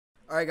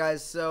Alright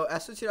guys, so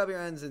SOTW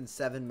ends in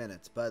 7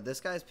 minutes, but this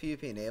guy's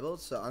PvP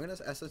enabled, so I'm gonna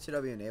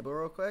SOTW enable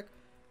real quick.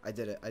 I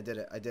did it.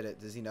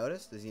 Does he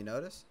notice?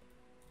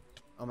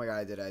 Oh my god,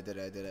 I did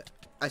it.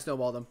 I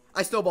snowballed him.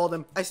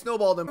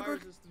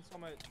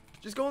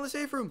 Just go in the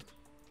safe room.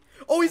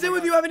 Oh, he's in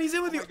with you, Evan, he's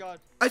in with you.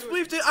 I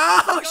spleefed it.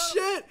 Oh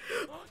shit.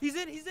 He's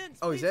in.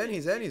 Oh, he's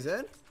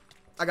in.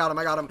 I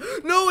got him.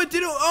 No, it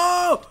didn't.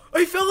 Oh,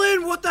 he fell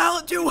in. What the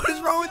hell, dude? What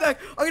is wrong with that?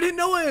 I'm gonna hit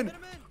no one.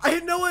 I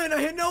hit no one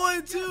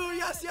too.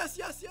 Yes.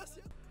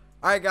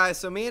 Alright guys,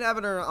 so me and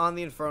Evan are on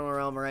the Infernal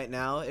Realm right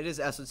now. It is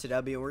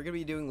SOTW, and we're going to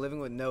be doing Living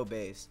with No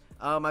Base.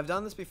 I've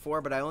done this before,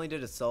 but I only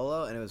did it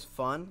solo, and it was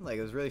fun. Like,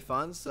 it was really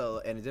fun,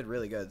 and it did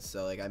really good.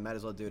 So, like, I might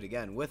as well do it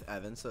again with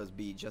Evan, so it'd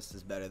be just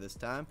as better this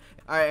time.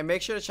 Alright, and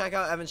make sure to check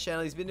out Evan's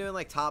channel. He's been doing,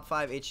 like, top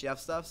 5 HCF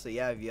stuff, so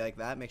yeah, if you like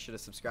that, make sure to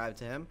subscribe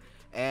to him.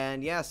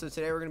 And yeah, so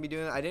today we're going to be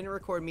doing, I didn't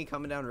record me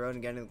coming down the road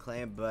and getting the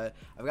claim, but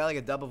I've got like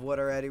a dub of wood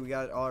already. We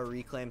got all our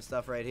reclaim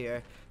stuff right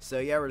here. So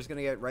yeah, we're just going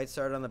to get right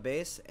started on the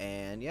base.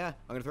 And yeah, I'm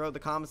going to throw out the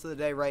comments of the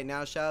day right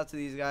now. Shout out to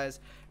these guys.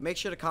 Make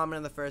sure to comment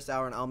in the first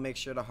hour and I'll make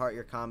sure to heart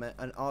your comment.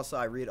 And also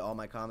I read all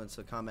my comments,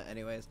 so comment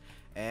anyways.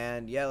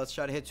 And yeah, let's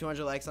try to hit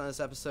 200 likes on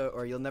this episode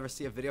or you'll never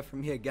see a video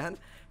from me again.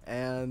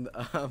 And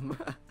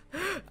yeah,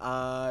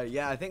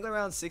 I think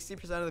around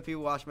 60% of the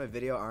people watching my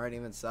video aren't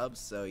even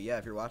subs. So yeah,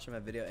 if you're watching my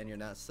video and you're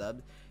not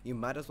subbed, you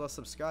might as well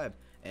subscribe.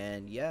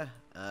 And yeah,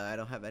 I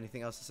don't have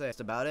anything else to say.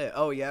 That's about it.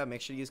 Oh yeah, make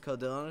sure to use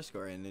code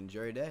Dylan_ and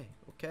enjoy your day.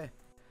 Okay.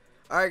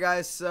 Alright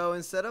guys, so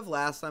instead of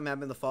last time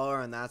having the follower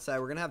on that side,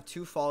 we're going to have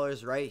 2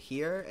 followers right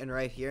here, and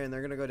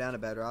they're going to go down to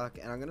bedrock.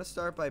 And I'm going to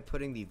start by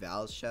putting the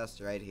Val's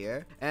chest right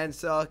here. And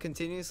so I'll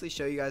continuously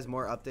show you guys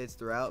more updates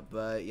throughout,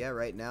 but yeah,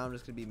 right now I'm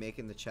just going to be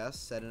making the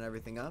chest, setting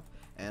everything up,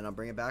 and I'll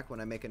bring it back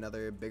when I make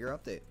another bigger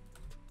update.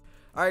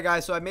 Alright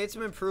guys, so I made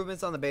some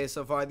improvements on the base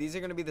so far. These are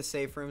going to be the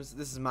safe rooms.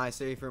 This is my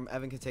safe room.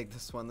 Evan can take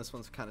this one. This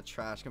one's kind of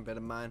trash compared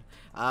to mine.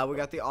 We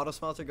got the auto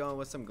smelter going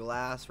with some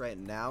glass right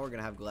now. We're going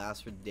to have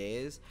glass for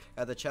days.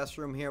 Got the chest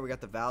room here. We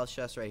got the Valve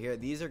chest right here.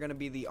 These are going to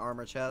be the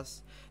armor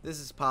chests. This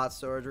is pot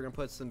storage. We're going to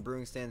put some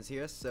brewing stands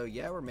here. So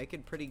yeah, we're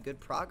making pretty good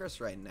progress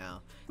right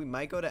now. We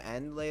might go to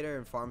end later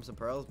and farm some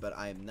pearls, but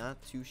I am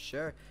not too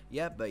sure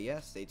yet. But yeah,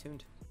 stay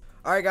tuned.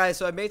 Alright guys,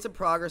 so I made some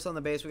progress on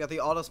the base. We got the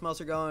auto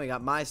smelter going, we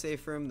got my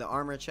safe room, the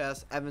armor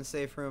chest, Evan's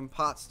safe room,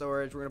 pot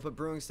storage. We're going to put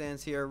brewing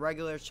stands here,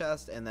 regular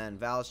chest, and then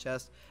Val's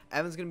chest.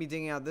 Evan's going to be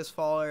digging out this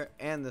faller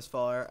and this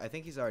faller. I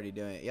think he's already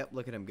doing it. Yep,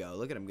 look at him go.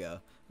 Look at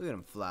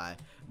him fly.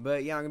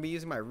 But yeah, I'm going to be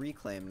using my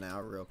reclaim now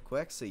real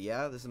quick. So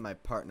yeah, this is my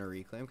partner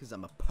reclaim because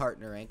I'm a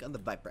partner rank on the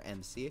Viper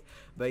MC.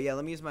 But yeah,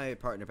 let me use my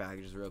partner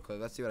packages real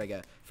quick. Let's see what I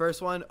get.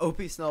 First one, OP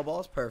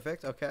snowballs.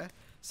 Perfect. Okay.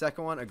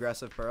 Second one,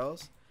 aggressive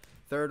pearls.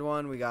 Third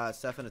one, we got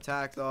Stefan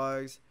Attack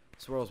Dogs,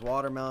 Swirls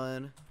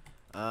Watermelon,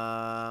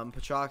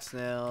 Patrox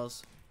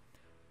Snails,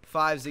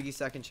 5 Ziggy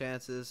Second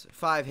Chances,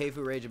 5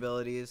 Heifu Rage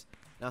Abilities,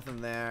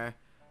 nothing there,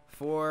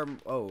 4,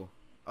 oh,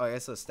 I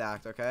guess it's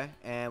stacked, okay,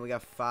 and we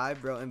got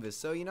 5 Bro Invis,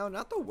 so, you know,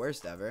 not the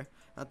worst ever,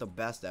 not the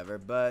best ever,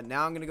 but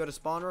now I'm going to go to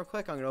spawn real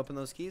quick, I'm going to open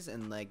those keys,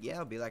 and, like, yeah,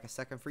 it'll be like a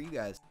second for you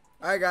guys.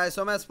 Alright guys,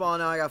 so I'm at spawn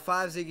now. I got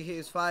 5 Ziggy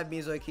keys, 5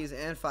 Mesoid keys,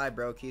 and 5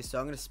 Bro keys. So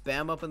I'm going to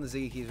spam open the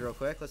Ziggy keys real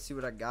quick. Let's see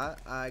what I got.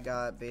 I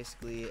got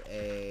basically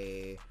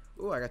a...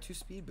 Ooh, I got 2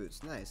 speed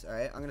boots. Nice.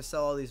 Alright, I'm going to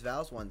sell all these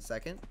valves. 1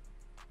 second.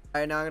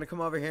 Alright, now I'm going to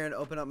come over here and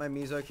open up my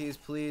Mesoid keys,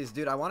 please.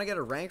 Dude, I want to get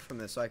a rank from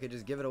this so I could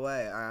just give it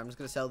away. Alright, I'm just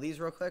going to sell these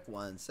real quick.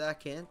 1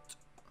 second.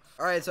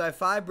 Alright, so I have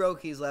 5 Bro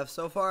keys left.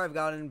 So far, I've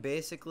gotten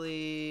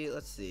basically,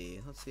 let's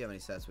see how many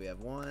sets we have.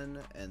 1,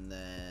 and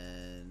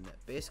then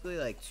basically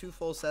like 2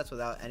 full sets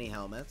without any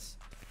helmets.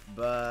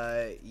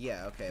 But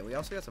yeah, okay, we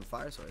also got some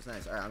fire swords.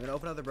 Nice. Alright, I'm gonna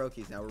open up the Bro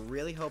keys now. We're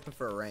really hoping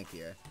for a rank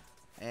here.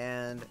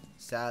 And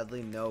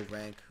sadly, no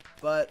rank.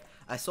 But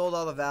I sold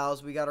all the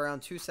valves. We got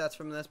around 2 sets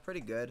from this.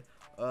 Pretty good.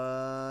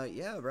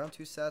 Yeah, around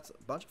 2 sets.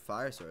 A bunch of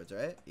fire swords,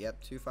 right?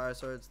 Yep, 2 fire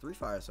swords, 3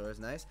 fire swords.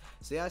 Nice.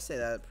 So yeah, I say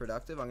that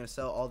productive. I'm gonna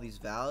sell all these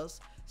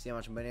valves. See how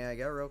much money I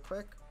get real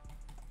quick.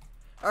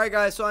 Alright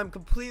guys, so I'm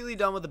completely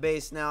done with the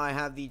base now. I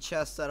have the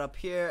chest set up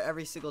here,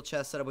 every single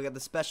chest set up. We got the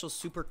special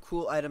super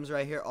cool items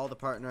right here, all the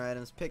partner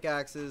items,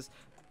 pickaxes,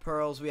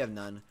 pearls, we have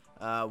none.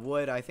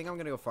 Wood, I think I'm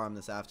going to go farm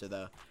this after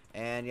though.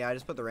 And yeah, I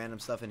just put the random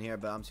stuff in here,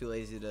 but I'm too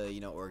lazy to,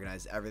 you know,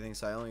 organize everything,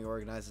 so I only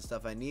organize the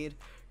stuff I need.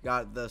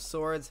 Got the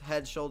swords,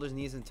 head, shoulders,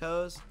 knees, and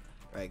toes.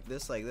 Like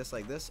this, like this,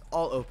 like this.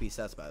 All OP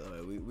sets, by the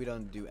way. We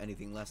don't do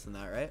anything less than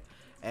that, right?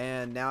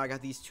 And now I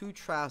got these 2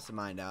 traps to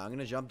mine now. I'm going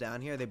to jump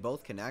down here. They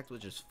both connect,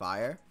 which is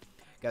fire.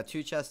 Got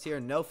 2 chests here,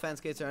 no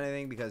fence gates or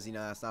anything because, you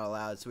know, that's not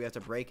allowed. So we have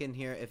to break in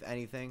here if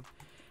anything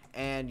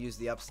and use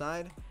the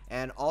upside.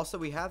 And also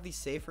we have the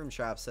safe room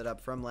trap set up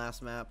from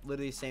last map.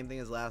 Literally same thing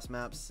as last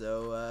map.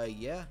 So,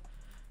 yeah,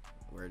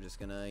 we're just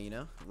going to, you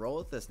know, roll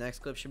with this. Next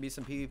clip should be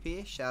some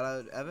PvP. Shout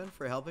out Evan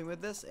for helping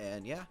with this.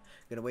 And, yeah,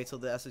 going to wait till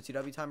the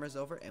SOTW timer is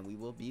over and we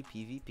will be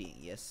PvP.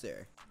 Yes,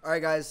 sir.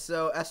 Alright, guys,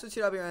 so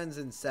SOTW ends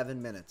in 7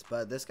 minutes.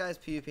 But this guy's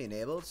PvP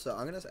enabled. So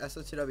I'm going to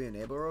SOTW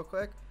enable real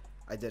quick.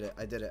 I did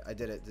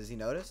it. Does he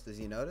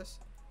notice?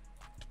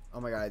 Oh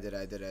my god, I did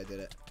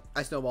it.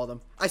 I snowballed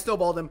him. I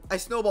snowballed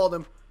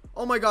him.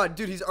 Oh my god,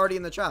 dude, he's already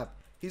in the trap.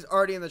 He's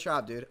already in the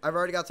trap, dude. I've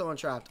already got someone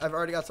trapped.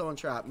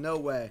 No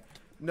way.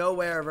 No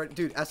way.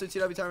 Dude,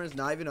 SOTW timer is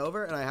not even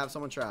over, and I have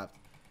someone trapped.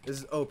 This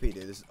is OP, dude.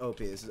 This is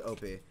OP.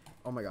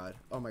 Oh my god.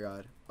 Oh my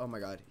god.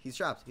 He's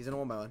trapped. He's in a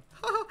 1v1.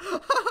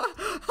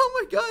 Oh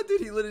my god,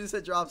 dude. He literally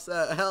said drop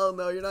set. Hell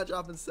no, you're not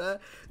dropping set.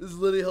 This is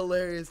literally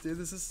hilarious, dude.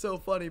 This is so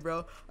funny,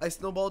 bro. I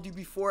snowballed you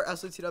before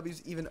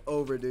SOTW's even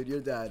over, dude. You're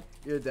dead.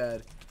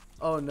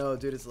 Oh no,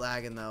 dude. It's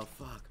lagging though.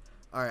 Fuck.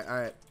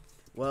 Alright.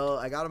 Well,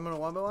 I got him in a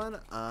 1v1.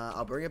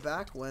 I'll bring it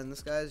back when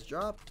this guy's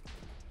dropped.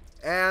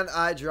 And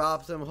I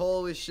dropped him.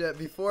 Holy shit.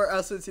 Before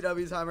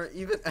SOTW timer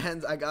even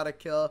ends, I got a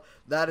kill.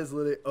 That is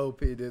literally OP,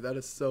 dude. That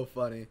is so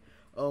funny.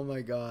 Oh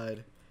my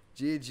god.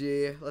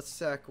 GG. Let's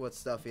check what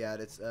stuff he had.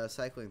 It's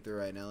cycling through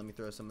right now. Let me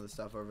throw some of the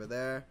stuff over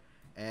there.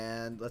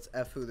 And let's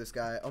F who this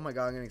guy. Oh my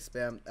god, I'm getting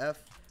spammed. F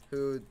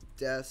who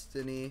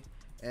Destiny.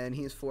 And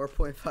he's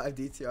 4.5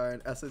 DTR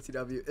and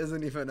SOTW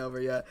isn't even over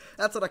yet.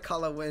 That's what I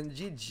call a win.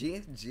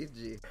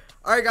 GG.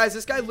 Alright guys,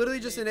 this guy literally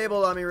just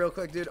enabled on me real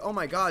quick, dude. Oh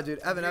my god, dude.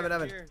 Evan.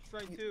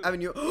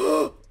 Evan, you.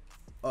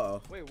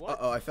 Uh-oh. Wait, what?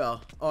 Uh-oh, I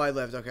fell. Oh, I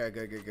lived. Okay,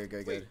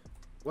 good. Wait,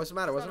 what's the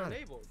matter?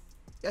 Enabled.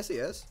 Yes, he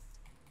is.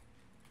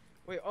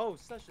 Wait, oh,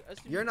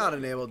 you're not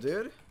enabled,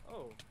 dude.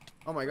 Oh.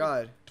 Oh my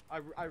god. I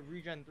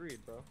regen 3,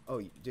 bro.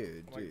 Oh,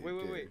 dude. Wait,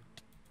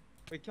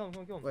 kill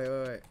him.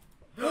 Wait.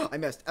 I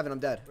missed. What? I'm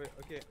dead.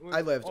 Wait.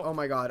 I lived. Oh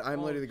my god.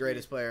 I'm literally the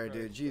greatest player,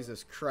 dude.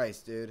 Jesus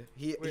Christ, dude.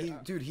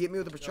 Dude, he hit me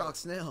with a Pachok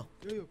snail.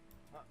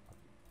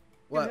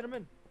 What? Hit him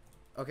in.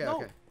 Okay.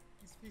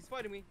 He's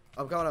fighting me.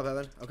 I'm coming up,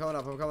 Evan. I'm coming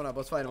up.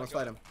 Let's fight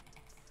him.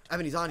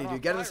 Evan, he's on you,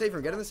 dude. Get in the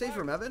safe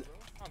room. Evan.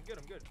 I'm good.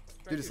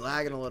 Dude, it's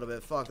lagging a little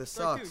bit. Fuck, this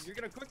sucks. Dude, you're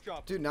gonna quick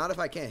drop. Dude, not if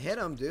I can't hit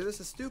him, dude.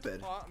 This is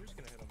stupid. Oh, I'm just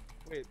gonna hit him.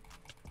 Wait.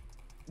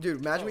 Dude,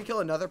 imagine we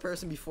kill another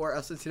person before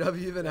SOTW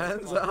even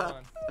ends. Come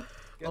on.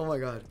 Oh my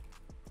god.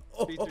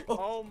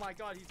 Oh my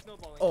god, he's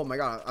snowballing. Oh my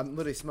god, I'm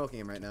literally smoking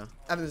him right now.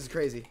 Evan, this is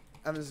crazy.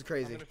 I'm gonna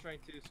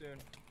strike 2 soon.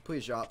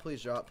 Please drop.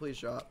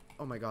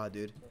 Oh my god,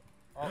 dude.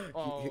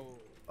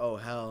 Oh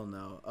hell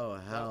no.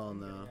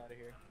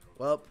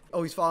 Well,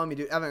 he's following me,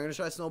 dude. Evan, I'm gonna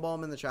try to snowball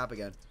him in the trap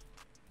again.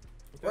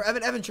 Okay. Or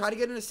Evan, try to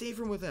get in a safe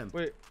room with him.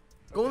 Wait.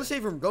 Go in the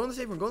safe room. Quick.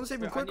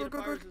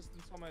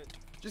 My...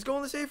 Just go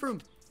in the safe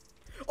room.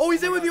 Oh,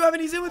 he's in with you,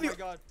 Evan. He's in with you.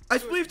 God. I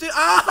spleefed it.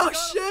 Oh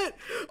shit.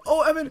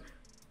 Oh, Evan.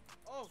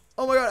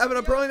 Oh my god, Evan,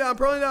 I'm pearling down,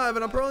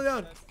 Evan.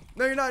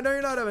 No, you're not,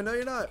 Evan.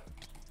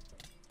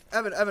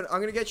 Evan, I'm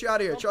gonna get you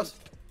out of here.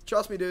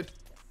 Trust me, dude.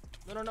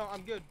 No,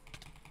 I'm good.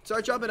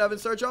 Start jumping, Evan.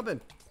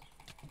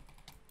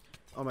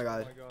 Oh my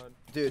god.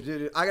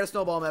 Dude, I gotta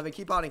snowball him, Evan.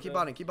 Keep potting.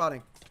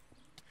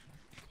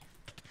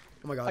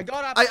 Oh my god. I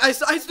got I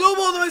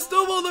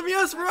snowballed him.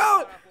 Yes, we're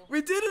out.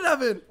 We did it,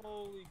 Evan.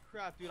 Holy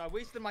crap, dude. I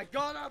wasted my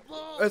god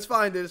apple. It's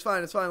fine, dude. It's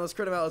fine. Let's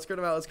crit him out.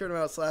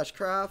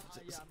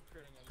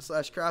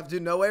 /craft.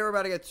 Dude, no way we're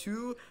about to get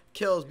 2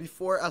 kills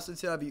before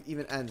SOTW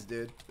even ends,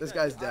 dude. This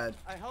guy's dead.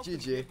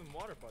 GG.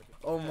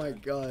 Oh my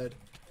god.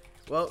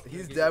 Well,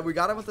 he's dead. We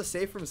got him with the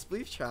safe from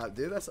Spleef trap,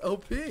 dude. That's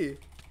OP.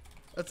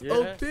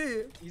 OP.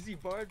 Easy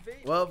bard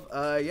bait. Well,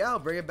 yeah, I'll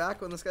bring it back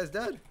when this guy's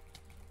dead.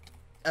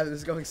 Evan, this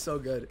is going so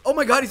good. Oh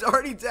my god, he's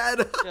already dead.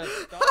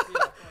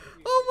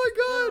 Oh my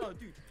god.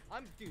 No,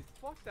 dude,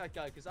 fuck that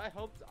guy, because I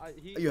helped.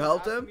 You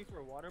helped him? Me for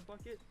a water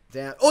bucket.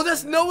 Damn. Oh,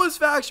 that's Noah's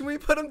faction. We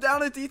put him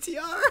down at DTR.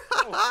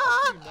 Oh,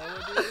 fuck you,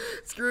 Noah,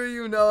 dude. Screw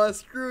you, Noah.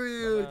 Screw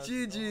you.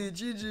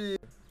 GG.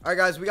 All right,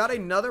 guys, we got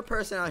another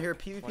person out here,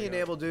 PvP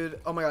enabled, dude.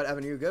 Oh my god,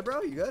 Evan, you good,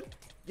 bro? You good?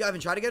 Yeah, Evan,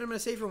 try to get him in a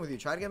safe room with you.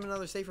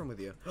 Another safe room with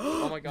you.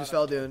 Oh my god. Just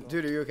fell, dude.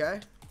 Dude, are you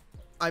okay?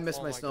 I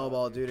missed my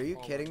snowball, dude. Are you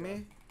kidding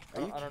me? I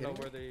don't know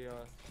where they.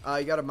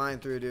 You got to mine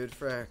through, dude.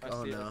 Frick.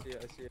 Oh no. I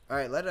see it. All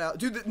right, let it out,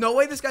 dude. No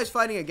way, this guy's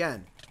fighting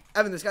again.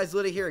 Evan, this guy's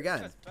literally here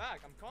again. That's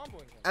back. I'm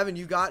comboing him. Evan,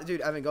 you got,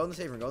 dude. Evan, go in the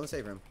safe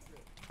room.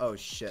 Oh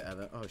shit,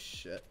 Evan. Oh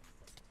shit.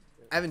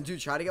 Evan, dude,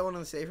 try to get one in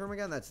the safe room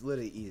again. That's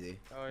literally easy.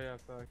 Oh yeah,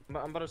 fuck.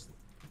 I'm about to.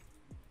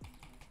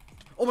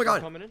 Oh my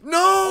god.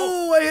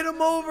 No, I hit him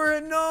over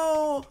it.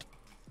 No.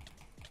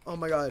 Oh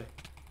my god.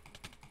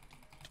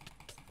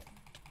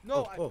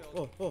 No, I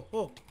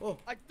fell.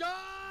 I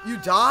died. You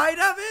died,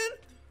 Evan?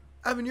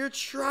 Evan, you're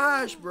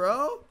trash,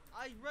 bro.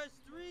 I res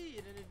 3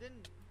 and it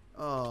didn't.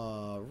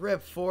 Oh,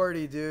 rip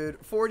 40, dude.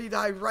 40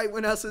 died right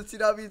when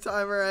SOTW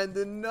timer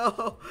ended.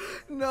 No,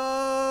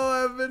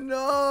 Evan,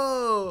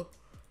 no.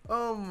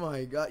 Oh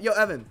my god. Yo,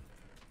 Evan.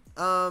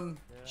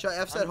 Should I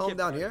F set home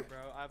down here? Bro.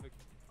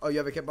 Oh, you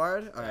have a kit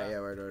barred? All right, yeah,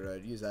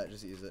 word. Use that.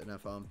 Just use it.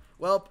 Enough.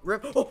 Well,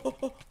 rip.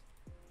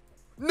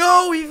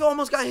 No, he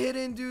almost got hit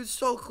in, dude.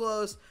 So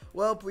close.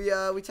 Well,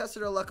 we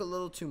tested our luck a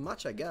little too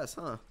much, I guess,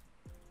 huh?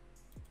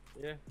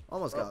 Yeah.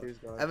 Almost got it.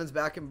 Evan's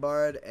back in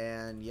barred,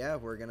 and yeah,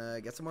 we're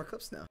gonna get some more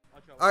clips now.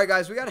 All right,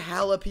 guys, we got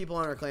hella people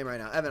on our claim right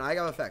now. Evan, I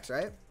got effects,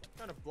 right? I'm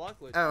trying to block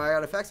list. Oh, I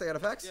got effects.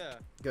 Yeah.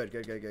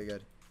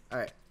 Good. All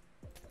right.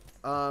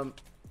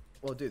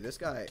 Well, dude, this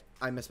guy,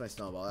 I missed my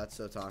snowball. That's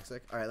so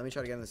toxic. All right, let me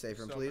try to get in the safe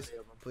room,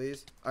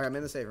 please. All right, I'm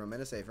in the safe room.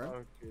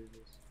 Oh,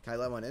 Jesus. Can I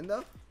let one in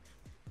though?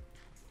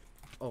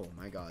 Oh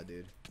my god,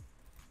 dude.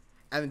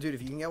 Evan, dude,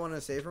 if you can get one in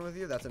a safe room with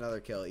you, that's another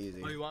kill,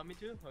 easy. Oh, you want me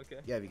to? Okay.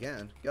 Yeah, if you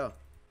can. Go.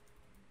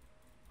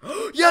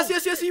 Yes,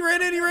 yes, yes, he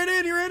ran in, he ran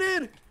in, he ran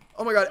in.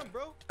 Oh my god. Come on,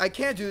 bro. I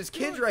can't do this.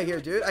 Kid's right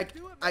here, dude. I did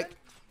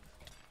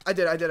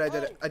it. I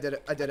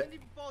didn't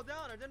even fall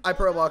down. I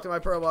pearl blocked him. I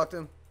pearl blocked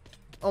him.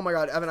 Oh my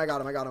god, Evan, I got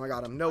him. I got him. I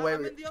got him. No way.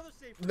 I'm in the other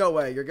safe room. No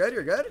way. You're good?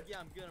 You're good? Yeah,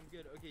 I'm good. I'm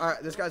good. Okay. All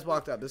right, this guy's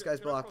blocked up. This guy's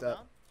blocked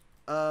up.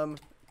 Yeah.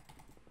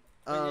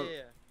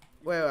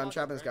 Wait, I'm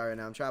trapping this guy right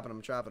now. I'm trapping him.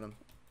 I'm trapping him.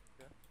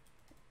 Okay.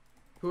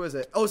 Who is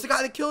it? Oh, it's the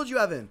guy that killed you,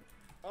 Evan.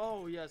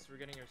 Oh, yes, we're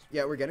getting our...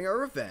 Yeah, we're getting our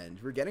revenge.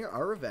 We're getting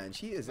our revenge.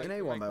 He is in a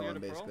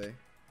 1v1, basically.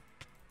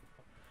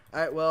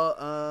 Alright, well,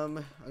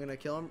 I'm gonna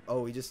kill him.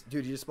 Oh, he just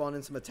spawned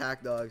in some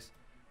attack dogs.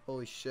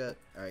 Holy shit.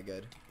 Alright,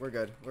 good. We're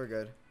good. We're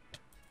good.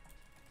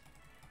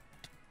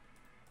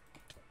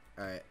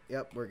 Alright,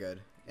 yep, we're good.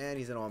 And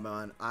he's in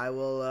 1v1. I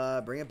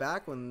will, bring it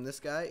back when this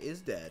guy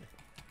is dead.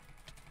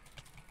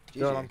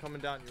 Yo, I'm coming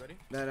down. You ready?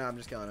 No, I'm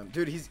just killing him.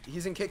 Dude,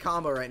 he's in kick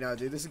combo right now,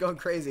 dude. This is going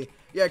crazy.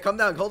 Yeah, come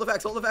down. Hold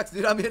effects. Hold effects.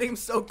 Dude, I'm hitting him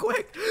so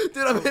quick. Dude,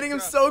 I'm hitting him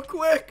so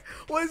quick.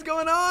 What is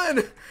going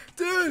on?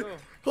 Dude,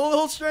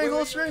 hold strength.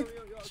 Hold strength.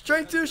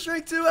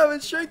 Strength 2, Evan.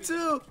 Strength 2.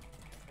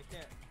 I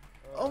can't.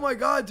 Oh my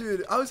god,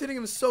 dude. I was hitting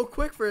him so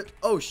quick for it.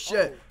 Oh,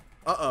 shit.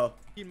 Uh-oh.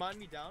 He mined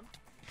me down?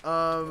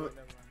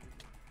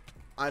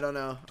 I don't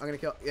know. I'm gonna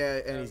kill.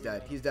 Yeah, and he's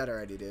dead. He's dead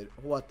already, dude.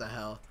 What the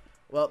hell?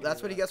 Well,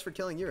 that's what he gets for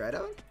killing you, right,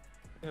 Evan?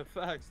 Yeah,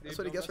 facts, dude. That's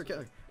what he gets for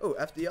killing. Oh,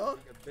 FDL?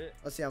 Like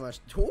Let's see how much.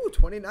 Oh,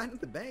 29 in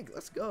the bank.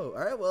 Let's go.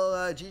 All right,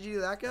 well, GG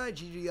to that guy.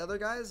 GG to the other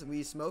guys.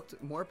 We smoked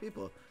more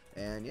people.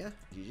 And, yeah,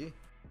 GG.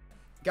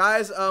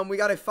 Guys, we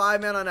got a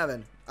 5-man on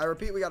Evan. I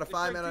repeat, we got a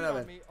 5-man on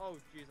Evan. Oh,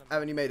 geez,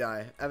 Evan, you may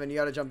die. Evan, you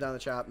got to jump down the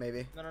trap,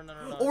 maybe. No.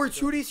 Oh, we're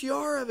 2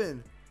 DCR,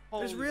 Evan.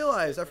 I just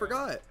realized. I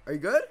forgot. Are you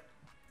good?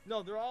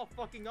 No, they're all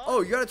fucking on. Oh,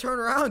 you got to turn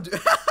around.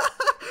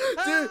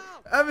 Dude,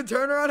 Evan,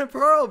 turn around and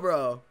pearl,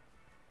 bro.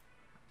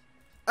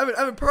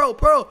 Evan,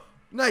 pearl.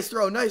 Nice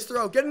throw.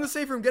 Get in the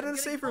safe room. Get in the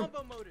safe room.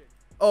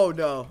 Oh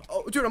no.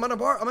 Oh, dude, I'm on an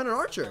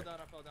archer.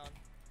 I fell down.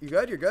 You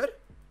good? You're good?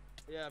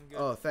 Yeah, I'm good.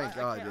 Oh, thank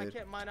God, dude. I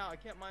can't mine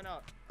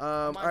out.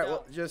 All right,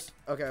 well, just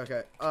okay.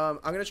 I'm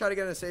gonna try to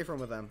get in a safe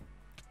room with them.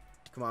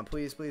 Come on,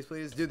 please,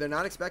 dude. They're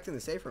not expecting the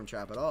safe room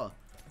trap at all.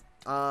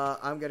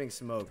 I'm getting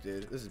smoked,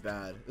 dude. This is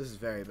bad. This is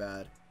very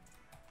bad.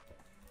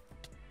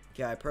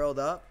 Okay, I pearled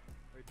up.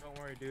 Wait, don't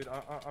worry, dude.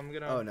 I'm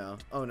gonna.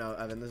 Oh no,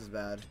 Evan. This is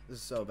bad. This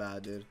is so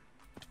bad, dude.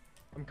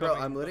 Bro,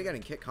 I'm literally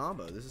getting kick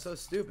combo. This is so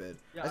stupid.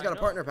 Yeah, I just got a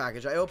partner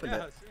package. I opened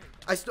it.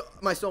 Same.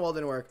 My stonewall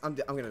didn't work. I'm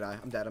gonna die.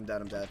 I'm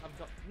dead.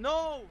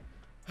 No.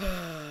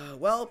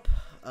 Well,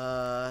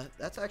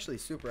 that's actually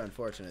super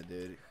unfortunate,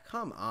 dude.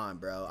 Come on,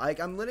 bro.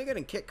 I'm literally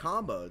getting kick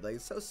comboed. Like,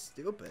 it's so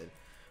stupid.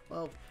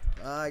 Well,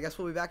 I guess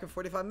we'll be back in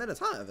 45 minutes,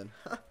 huh, Evan?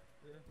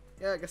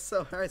 Yeah, I guess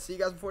so. All right, see you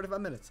guys in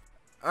 45 minutes.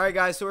 All right,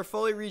 guys, so we're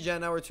fully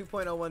regen now. We're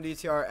 2.01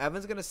 DTR.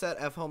 Evan's gonna set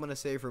F home in a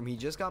safe room. He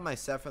just got my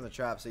set from the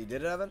trap. So you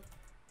did it, Evan?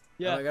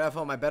 Yeah. Oh, I got F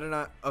home. I better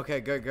not.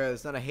 Okay, good.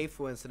 It's not a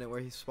hateful incident where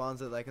he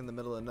spawns it like in the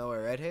middle of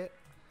nowhere, right, Hate?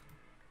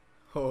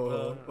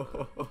 Oh.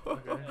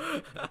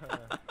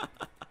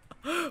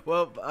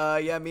 Well,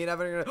 yeah, me and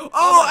Evan are gonna.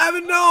 Oh,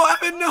 Evan,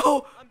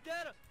 no! I'm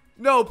dead.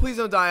 No, please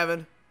don't die,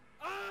 Evan.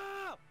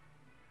 Ah!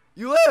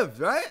 You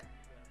lived, right?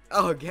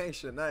 Oh, gang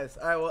shit, nice.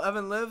 All right, well,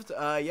 Evan lived.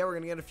 Yeah, we're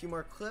gonna get a few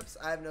more clips.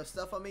 I have no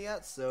stuff on me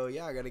yet, so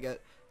yeah, I gotta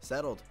get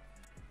settled.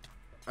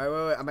 All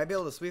right, wait. I might be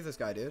able to sweep this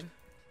guy, dude.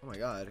 Oh my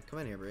God, come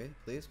in here, Bree,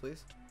 please.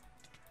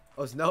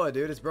 Oh, it's Noah,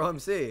 dude. It's Bro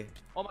MC.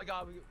 Oh my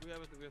God, we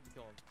have to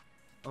kill him.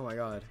 Oh my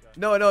God.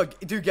 No,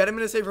 dude, get him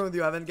in a safe room with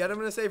you, Evan. Get him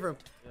in a safe room.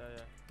 Yeah.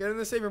 Get him in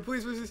the safe room,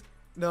 please.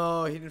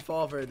 No, he didn't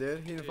fall for it,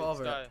 dude. He didn't fall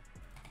for it.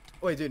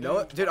 Wait, dude,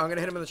 Noah? Dude, I'm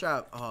gonna hit him in the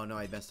trap. Oh no,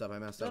 I messed up. No.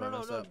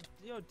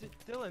 Yo,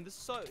 Dylan, this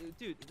is so.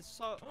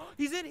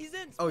 He's in.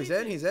 Oh, he's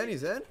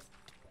in.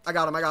 I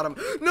got him.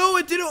 No,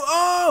 it didn't.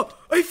 Oh,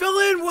 he fell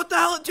in. What the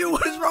hell, dude?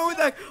 What is wrong with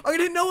that? I'm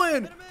gonna hit Noah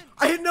in.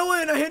 I hit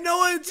Noah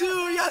in too.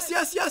 Yes.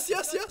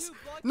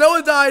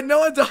 Noah died.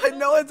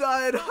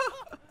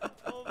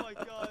 Oh my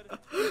God.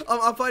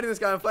 I'm fighting this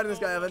guy.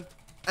 Evan.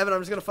 Evan,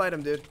 I'm just gonna fight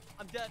him, dude.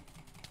 I'm dead.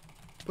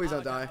 Please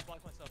don't die. I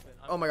blocked myself in.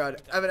 Oh my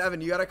God,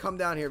 Evan, you gotta come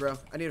down here, bro.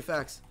 I need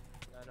effects.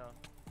 I know.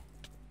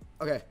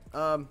 Okay.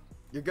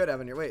 You're good,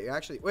 Evan.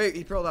 Wait,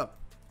 he pearled up.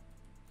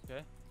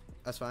 Okay.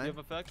 That's fine. Do you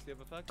have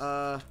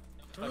effects?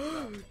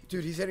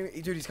 Dude, he's hitting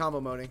me. Dude, he's combo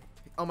moding.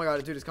 Oh my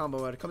God, dude, he's combo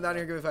mode. Come down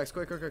here and give me effects.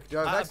 Quick. Do you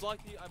have effects? I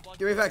blocked you.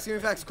 Give me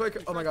effects.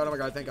 Quick. Oh my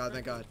God. Thank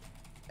God.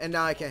 And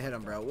now I can't hit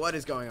him, bro. What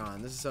is going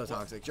on? This is so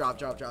toxic. Drop.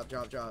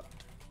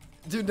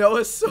 Dude,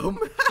 Noah's so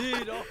mad.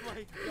 Dude, oh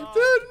my God.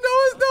 Dude,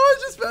 Noah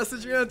just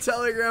messaged me on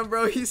Telegram,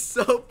 bro. He's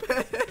so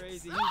pissed.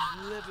 Crazy. He's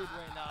livid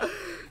right now.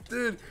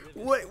 Dude,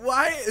 wait,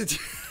 why?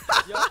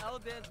 Yo, L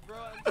dance,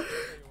 bro.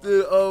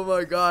 Dude, oh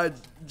my God.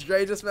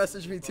 Dre just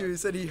messaged me too. He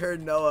said he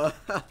heard Noah.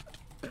 Oh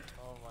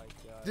my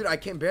God. Dude, I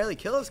can barely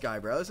kill this guy,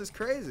 bro. This is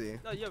crazy.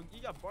 No, yo,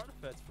 you got Bard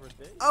effects for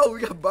days. Oh, we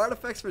got Bard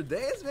effects for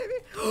days, maybe?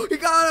 He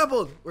got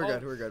appled. We're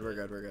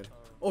good.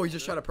 Oh, he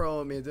just tried to pro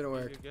on me. It didn't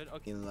work. You're good?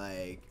 Okay.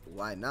 Like,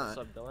 why not?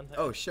 What's up, Dylan?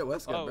 Oh, shit.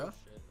 What's good, bro?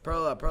 Shit.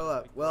 Pearl up, pearl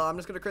up. Well, I'm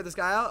just gonna crit this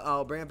guy out.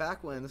 I'll bring it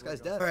back when this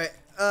guy's dead. All right,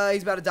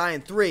 he's about to die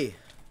in 3,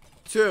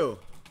 2,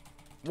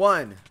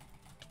 1.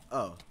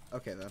 Oh,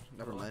 okay then.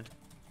 Never mind.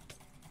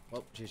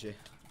 Well, GG.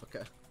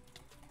 Okay.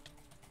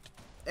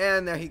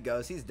 And there he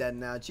goes. He's dead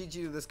now. GG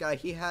to this guy.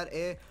 He had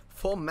a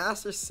full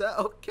master set.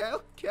 Okay,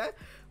 okay.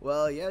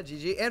 Well, yeah,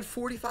 GG. And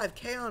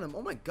 45K on him.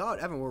 Oh my God,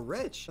 Evan, we're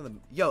rich.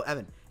 Yo,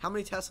 Evan, how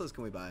many Teslas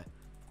can we buy?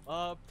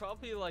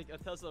 Probably like a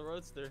Tesla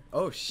Roadster.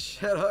 Oh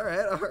shit! All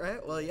right, all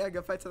right. Well, yeah,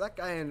 good fight to that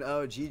guy. And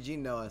oh, GG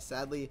Noah.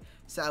 Sadly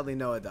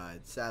Noah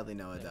died. Sadly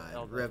Noah died.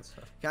 Rip.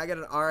 Can I get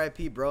an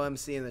RIP bro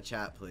MC in the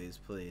chat, please,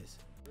 please?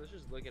 Let's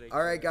just look at it.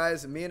 All right,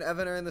 guys. Me and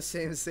Evan are in the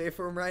same safe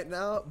room right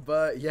now,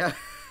 but yeah.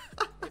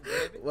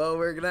 Well,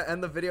 we're gonna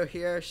end the video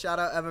here. Shout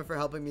out Evan for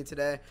helping me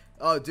today.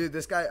 Oh, dude,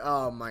 this guy.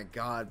 Oh my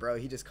God, bro,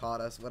 he just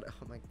caught us. What?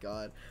 Oh my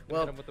God.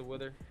 Well, hit him with the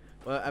wither.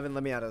 Well, Evan,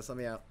 let me out of this. Let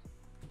me out.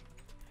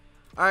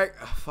 All right.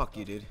 Oh, fuck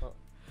you, dude. All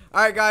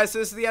right, guys. So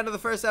this is the end of the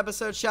first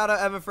episode. Shout out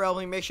Evan for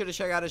helping. Make sure to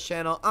check out his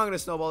channel. I'm gonna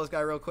snowball this guy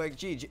real quick.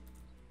 GG.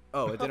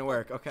 Oh, it didn't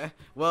work. Okay.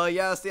 Well,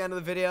 yeah, that's the end of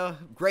the video.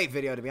 Great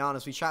video, to be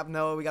honest. We trapped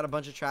Noah. We got a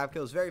bunch of trap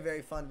kills. Very,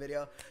 very fun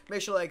video.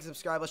 Make sure to like and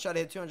subscribe. Let's try to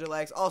hit 200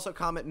 likes. Also,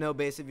 comment no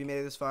base if you made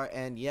it this far.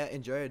 And yeah,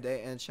 enjoy your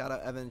day. And shout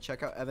out Evan.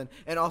 Check out Evan.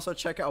 And also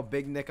check out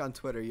Big Nick on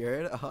Twitter. You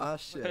heard? Oh,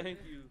 shit. Thank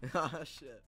you. Oh, shit.